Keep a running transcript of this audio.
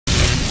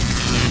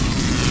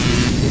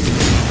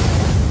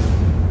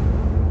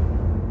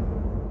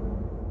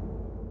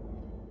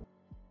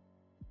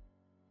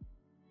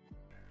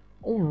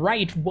All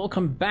right,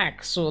 welcome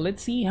back. So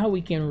let's see how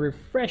we can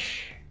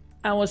refresh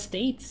our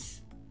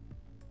states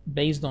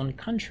based on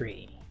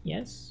country.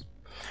 Yes.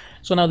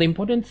 So now the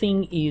important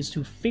thing is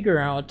to figure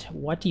out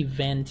what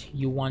event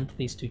you want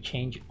this to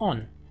change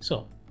on.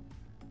 So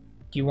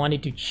do you want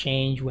it to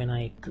change when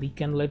I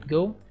click and let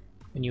go?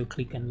 When you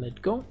click and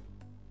let go,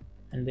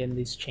 and then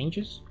this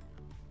changes?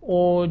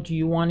 Or do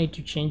you want it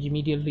to change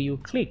immediately you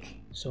click?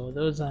 So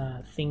those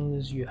are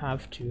things you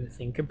have to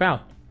think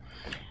about.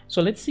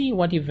 So let's see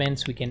what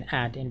events we can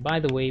add. And by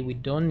the way, we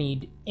don't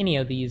need any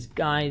of these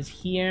guys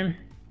here.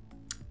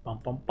 Bum,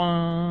 bum,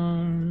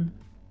 bum.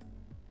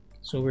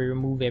 So we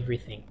remove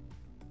everything.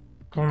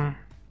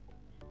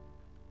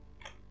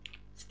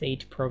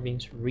 State,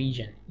 province,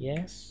 region.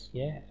 Yes,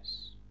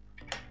 yes.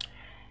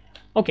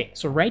 Okay,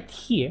 so right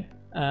here,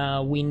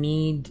 we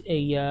need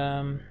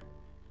a...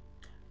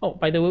 oh,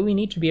 by the way, we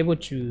need to be able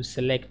to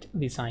select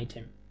this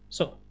item.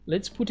 So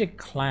let's put a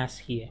class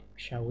here,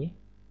 shall we?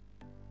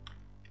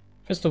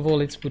 First of all,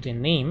 let's put a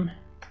name.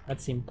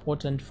 That's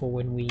important for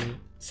when we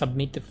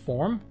submit the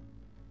form.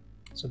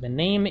 So the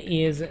name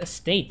is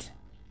state,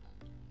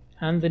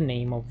 and the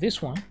name of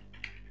this one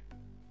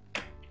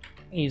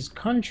is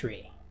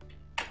country.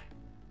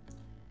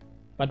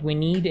 But we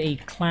need a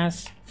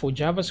class for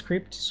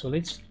JavaScript, so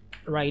let's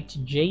write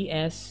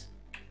JS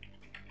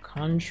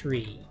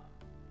country.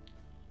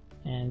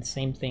 And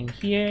same thing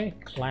here,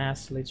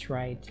 class, let's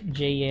write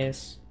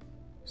JS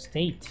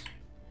state.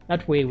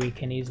 That way we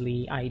can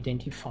easily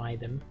identify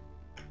them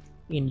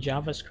in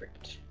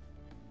JavaScript.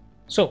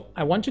 So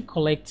I want to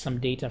collect some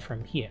data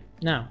from here.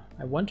 Now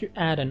I want to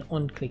add an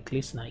on-click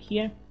listener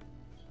here.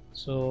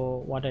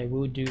 So what I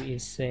will do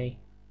is say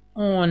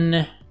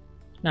on.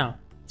 Now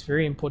it's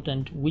very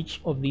important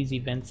which of these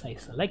events I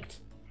select,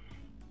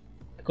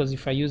 because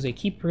if I use a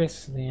key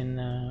press,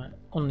 then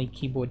only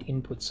keyboard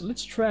input. So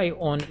let's try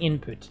on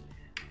input.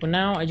 For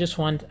now, I just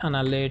want an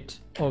alert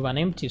of an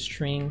empty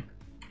string,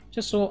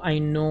 just so I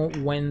know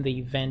when the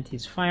event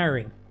is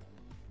firing.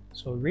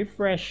 So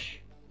refresh,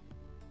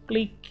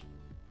 click,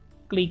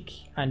 click,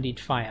 and it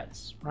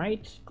fires,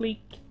 right?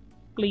 Click,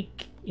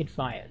 click, it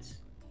fires.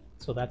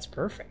 So that's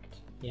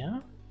perfect, yeah?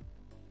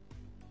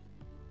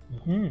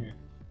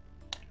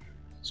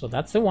 So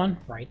that's the one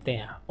right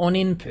there, on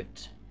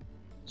input.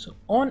 So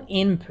on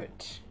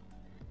input,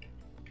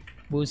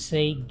 we'll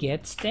say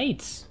get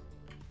states.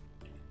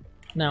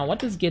 Now, what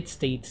does get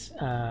states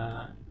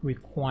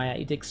require?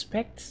 It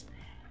expects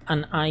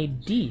an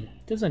ID,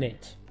 doesn't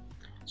it?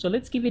 So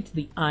let's give it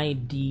the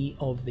ID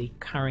of the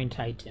current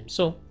item.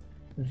 So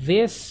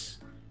this,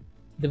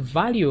 the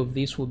value of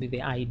this will be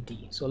the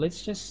ID. So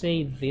let's just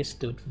say this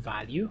dot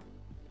value.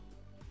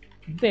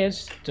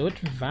 This dot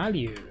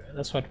value.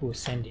 That's what we'll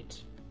send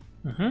it.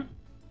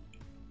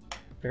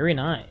 Very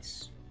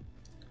nice.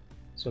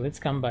 So let's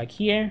come back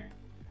here.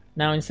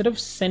 Now, instead of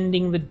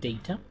sending the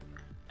data,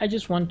 I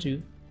just want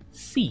to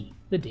see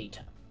the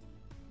data.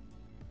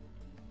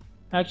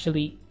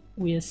 Actually,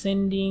 we are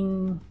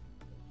sending...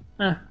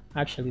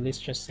 actually, let's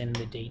just send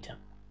the data.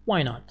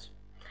 Why not?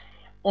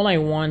 All I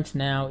want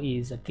now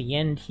is at the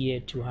end here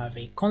to have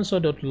a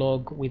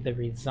console.log with the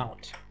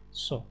result.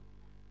 So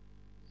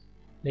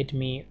let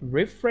me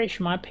refresh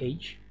my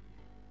page,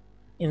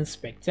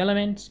 inspect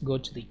elements, go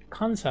to the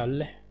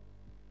console.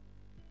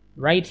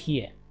 Right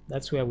here,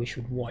 that's where we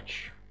should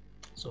watch.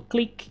 So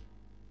click,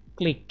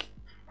 click.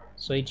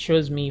 So it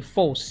shows me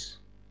false.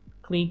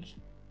 Click,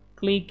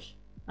 click,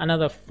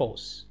 another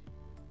false.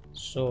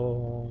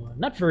 So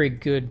not very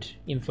good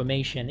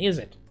information, is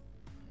it?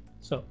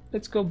 So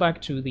let's go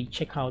back to the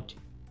checkout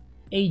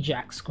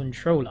Ajax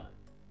controller.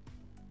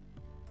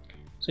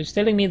 So it's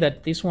telling me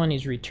that this one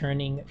is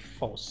returning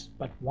false,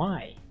 but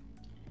why?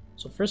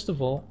 So first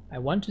of all, I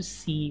want to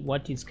see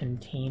what is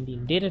contained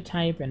in data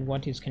type and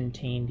what is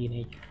contained in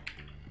it.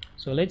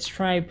 So let's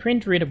try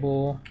print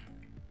readable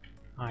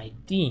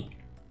ID.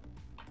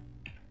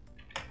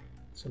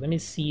 So let me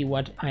see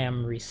what I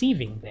am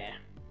receiving there.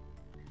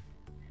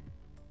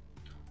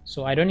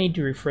 So I don't need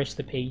to refresh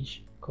the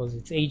page because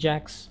it's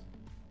Ajax.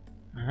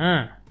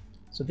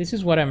 So this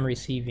is what I'm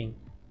receiving.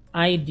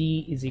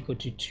 ID is equal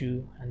to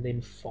 2 and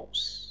then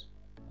false.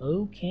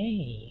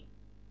 Okay.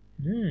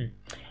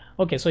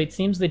 Okay, so it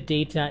seems the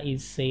data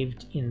is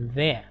saved in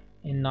there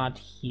and not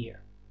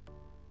here.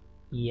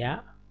 Yeah,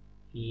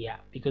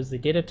 because the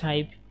data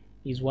type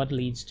is what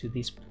leads to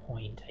this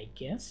point, I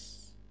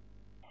guess.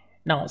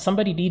 Now,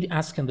 somebody did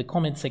ask in the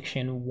comment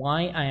section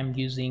why I am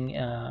using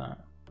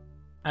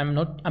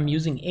I'm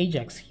using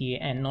Ajax here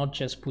and not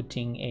just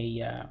putting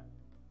a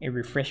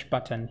refresh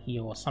button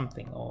here or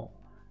something, or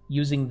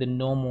using the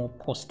normal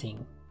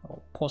posting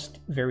or post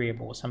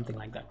variable or something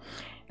like that.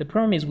 The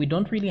problem is we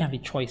don't really have a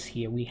choice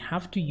here. We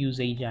have to use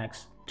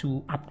Ajax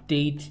to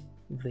update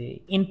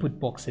the input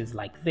boxes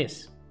like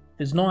this.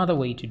 There's no other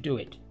way to do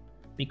it,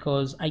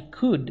 because I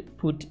could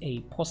put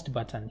a post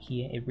button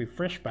here, a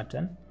refresh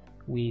button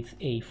with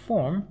a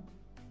form,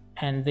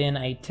 and then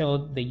I tell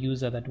the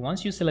user that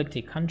once you select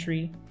a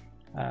country,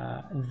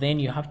 then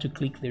you have to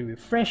click the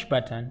refresh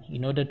button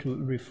in order to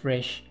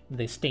refresh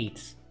the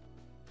states.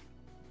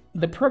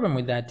 the problem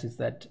with that is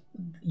that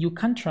you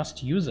can't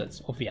trust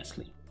users,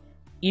 obviously.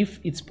 If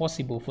it's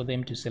possible for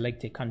them to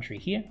select a country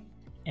here,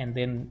 and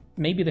then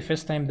maybe the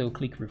first time they'll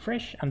click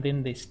refresh, and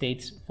then the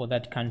states for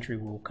that country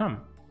will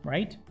come,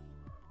 right?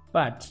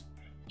 But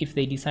if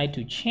they decide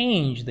to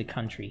change the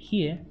country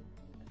here,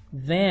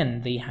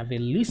 then they have a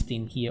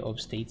listing here of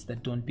states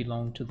that don't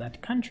belong to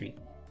that country.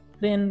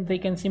 Then they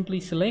can simply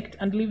select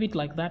and leave it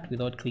like that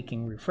without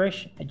clicking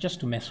refresh, just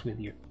to mess with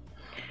you.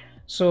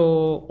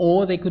 So,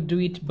 or they could do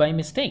it by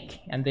mistake,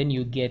 and then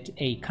you get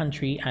a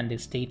country and a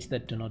state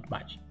that do not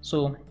match.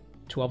 So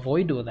to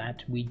avoid all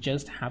that, we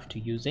just have to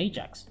use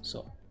Ajax.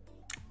 So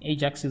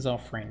Ajax is our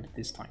friend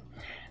this time.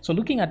 So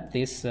looking at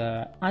this,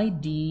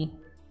 ID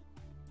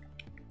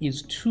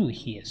is 2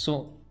 here.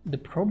 So the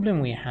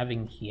problem we're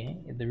having here,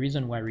 the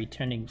reason we're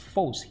returning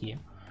false here,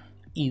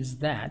 is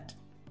that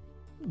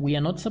we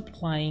are not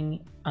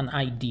supplying an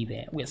ID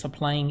there. We're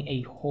supplying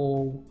a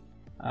whole,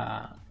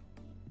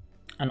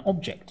 an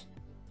object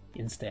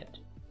instead,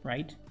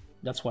 right?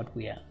 That's what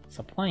we are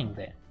supplying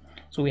there.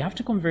 So we have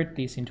to convert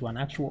this into an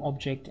actual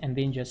object and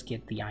then just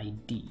get the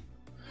ID.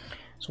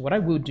 So what I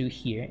will do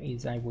here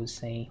is I will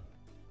say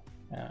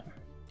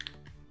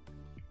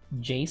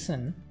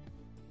JSON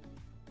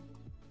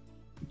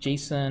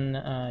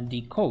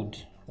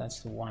decode. That's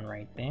the one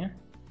right there.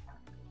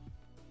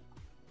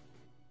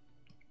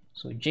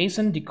 So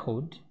JSON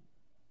decode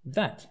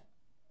that,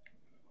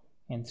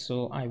 and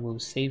so I will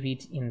save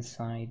it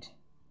inside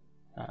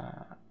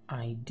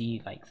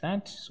ID like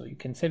that. So you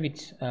can save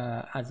it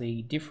as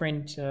a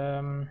different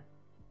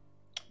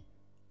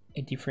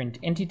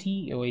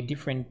entity or a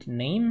different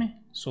name.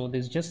 So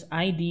there's just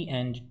ID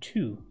and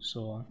 2.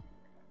 So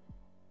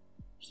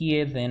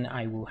here then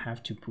I will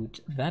have to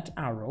put that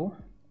arrow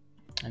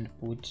and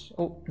put,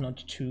 oh,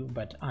 not 2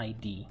 but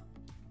ID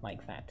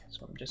like that.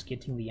 So I'm just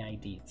getting the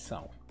ID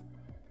itself.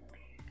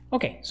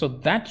 Okay, so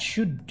that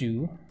should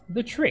do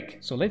the trick.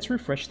 So let's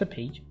refresh the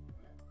page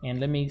and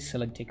let me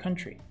select a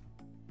country.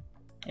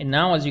 And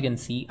now, as you can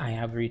see, I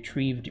have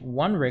retrieved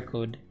one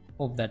record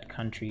of that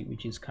country,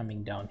 which is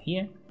coming down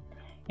here.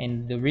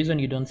 And the reason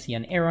you don't see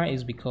an error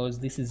is because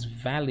this is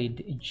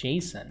valid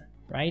JSON,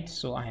 right?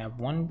 So I have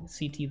one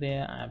city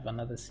there, I have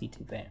another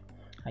city there.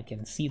 I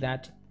can see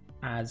that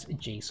as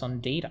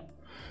JSON data.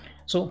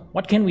 So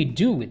what can we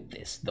do with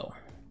this though?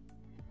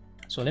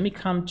 So let me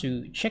come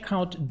to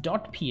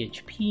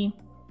checkout.php,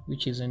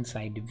 which is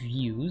inside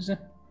views.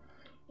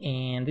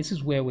 And this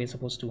is where we're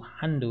supposed to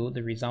handle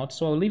the results.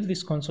 So I'll leave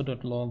this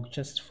console.log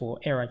just for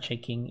error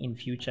checking in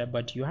future,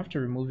 but you have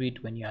to remove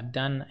it when you are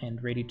done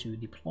and ready to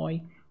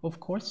deploy. Of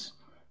course,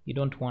 you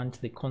don't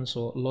want the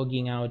console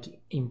logging out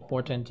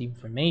important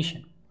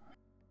information.